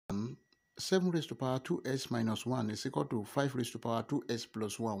7 raised to power 2s minus 1 is equal to 5 raised to power 2s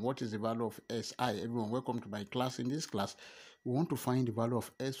plus 1. What is the value of s? Hi everyone, welcome to my class. In this class, we want to find the value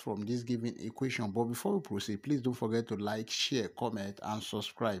of s from this given equation. But before we proceed, please don't forget to like, share, comment, and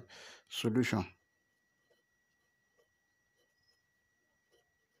subscribe. Solution.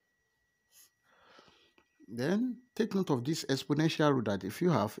 Then take note of this exponential rule that if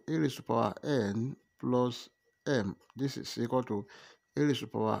you have a raised to power n plus m, this is equal to a raised to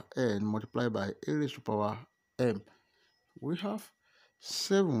power n multiplied by a raised to power m. We have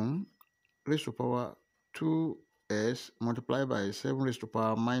 7 raised to power 2s multiplied by 7 raised to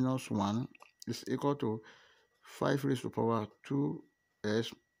power minus 1 is equal to 5 raised to power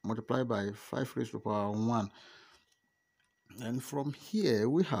 2s multiplied by 5 raised to power 1. And from here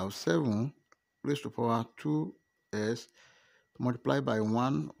we have 7 raised to power 2s multiplied by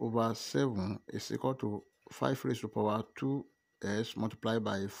 1 over 7 is equal to 5 raised to power 2s multiplied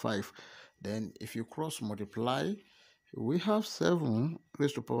by 5. Then if you cross multiply, we have 7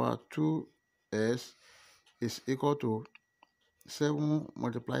 raised to power 2s is equal to 7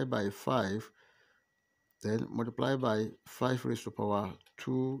 multiplied by 5, then multiply by 5 raised to power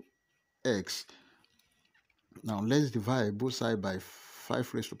 2x. Now let's divide both sides by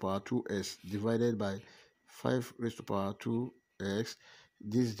 5 raised to power 2s divided by 5 raised to power 2x.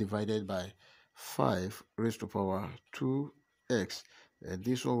 This divided by 5 raised to power 2x. And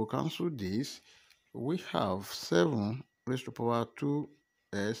this one will cancel this. We have 7 raised to power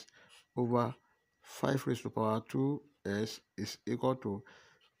 2s over 5 raised to power 2s is equal to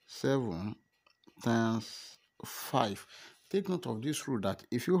 7 times 5. Take note of this rule that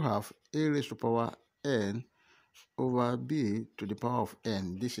if you have a raised to power n over b to the power of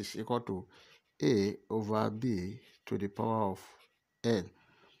n, this is equal to a over b to the power of n.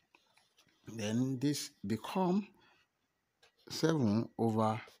 Then this become 7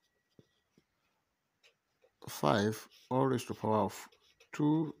 over 5 all raised to the power of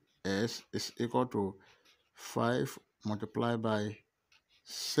 2s is equal to 5 multiplied by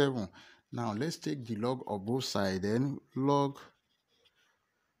 7. Now let's take the log of both sides. Then log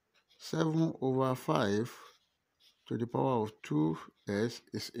 7 over 5 to the power of 2s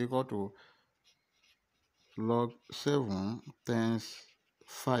is equal to log 7 times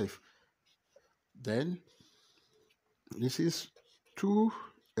 5. Then this is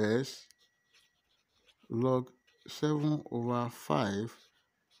 2s log 7 over 5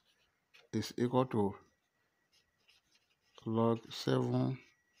 is equal to log 7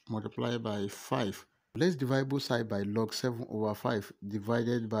 multiplied by 5. Let's divide both sides by log 7 over 5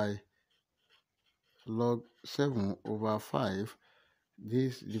 divided by log 7 over 5.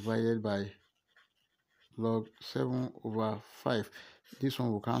 This divided by log 7 over 5. This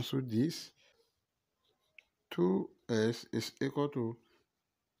one will cancel this. 2s is equal to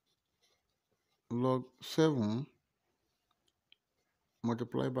log 7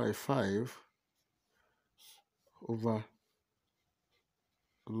 multiplied by 5 over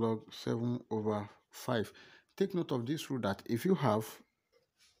log 7 over 5. Take note of this rule that if you have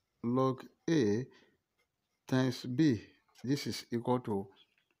log a times b, this is equal to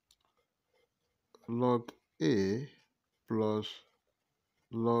log a plus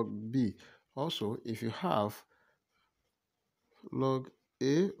log b. Also, if you have log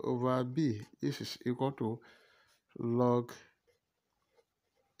a over b, this is equal to log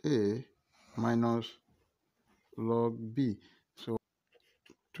a minus log b. So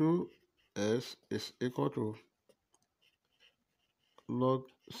 2s is equal to log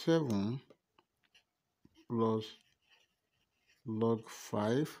 7 plus log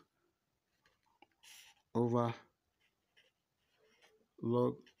 5 over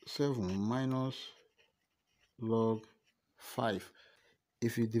log 7 minus log 5.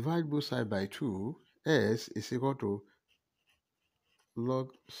 If you divide both sides by 2, s is equal to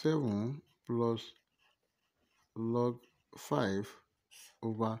log 7 plus log 5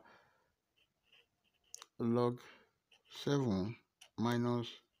 over log 7 minus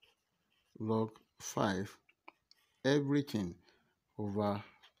log 5, everything over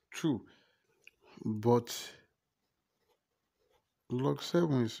 2. But log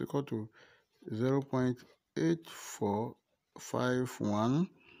 7 is equal to 0.8451.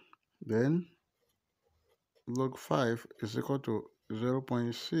 Then log 5 is equal to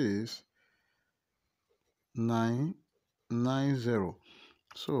 0.6990.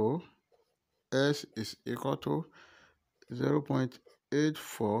 So s is equal to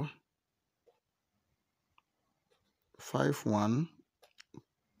 0.8451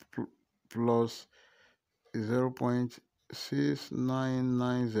 plus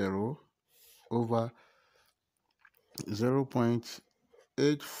 0.6990 over 0.8451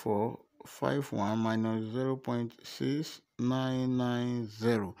 0.8451 minus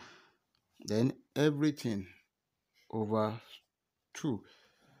 0.6990. Then everything over 2.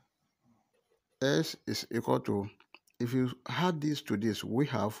 S is equal to, if you add this to this, we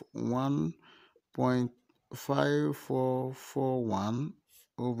have 1.5441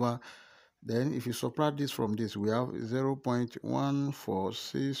 over, then if you subtract this from this, we have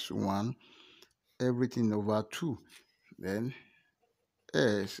 0.1461, everything over 2. Then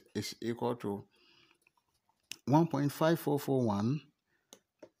S is equal to 1.5441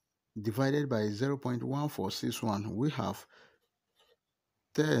 divided by 0.1461. We have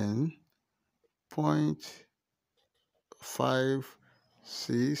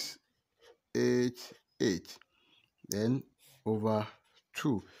 10.5688, then over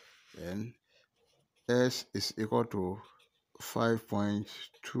 2. Then S is equal to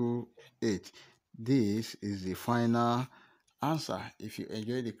 5.28. This is the final answer. If you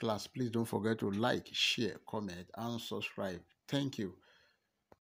enjoyed the class, please don't forget to like, share, comment, and subscribe. Thank you.